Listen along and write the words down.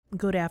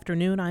Good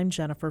afternoon, I'm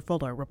Jennifer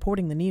Fuller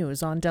reporting the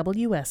news on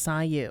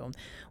WSIU.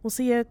 We'll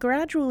see a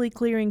gradually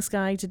clearing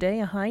sky today,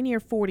 a high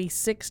near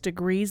 46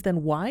 degrees,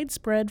 then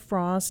widespread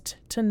frost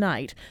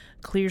tonight.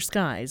 Clear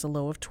skies, a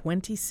low of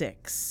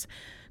 26.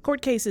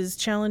 Court cases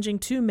challenging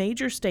two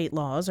major state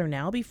laws are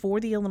now before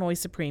the Illinois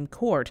Supreme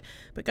Court,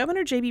 but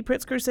Governor J.B.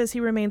 Pritzker says he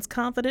remains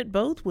confident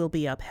both will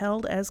be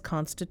upheld as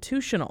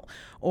constitutional.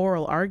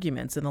 Oral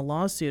arguments in the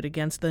lawsuit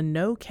against the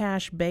no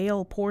cash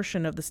bail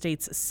portion of the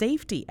state's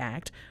Safety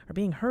Act are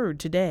being heard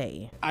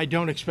today. I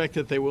don't expect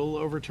that they will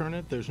overturn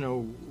it. There's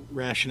no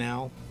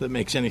rationale that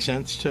makes any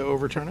sense to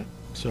overturn it,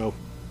 so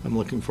I'm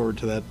looking forward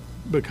to that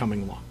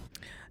becoming law.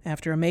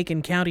 After a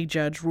Macon County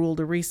judge ruled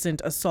a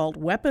recent assault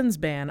weapons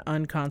ban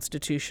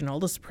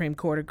unconstitutional, the Supreme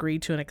Court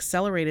agreed to an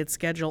accelerated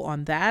schedule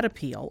on that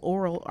appeal.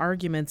 Oral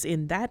arguments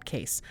in that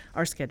case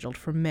are scheduled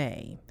for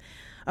May.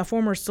 A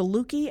former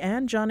Saluki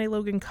and John A.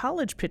 Logan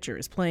College pitcher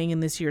is playing in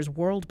this year's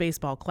World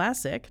Baseball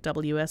Classic.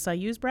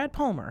 WSIU's Brad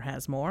Palmer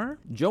has more.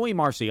 Joey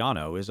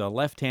Marciano is a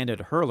left-handed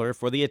hurler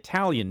for the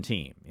Italian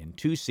team. In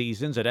 2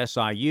 seasons at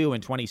SIU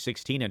in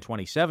 2016 and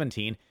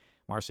 2017,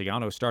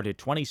 Marciano started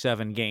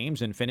 27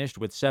 games and finished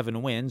with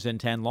 7 wins and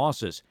 10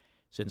 losses.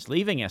 Since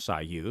leaving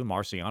SIU,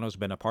 Marciano's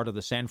been a part of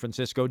the San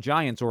Francisco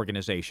Giants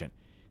organization.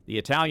 The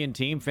Italian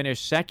team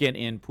finished second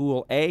in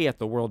Pool A at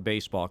the World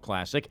Baseball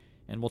Classic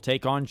and will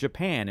take on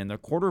Japan in the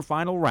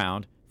quarterfinal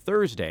round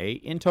Thursday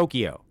in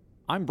Tokyo.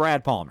 I'm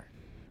Brad Palmer.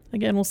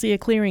 Again, we'll see a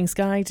clearing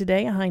sky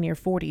today, a high near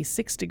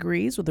 46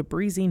 degrees with a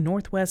breezy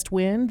northwest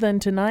wind. Then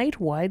tonight,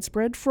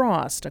 widespread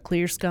frost, a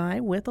clear sky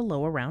with a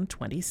low around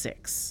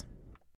 26.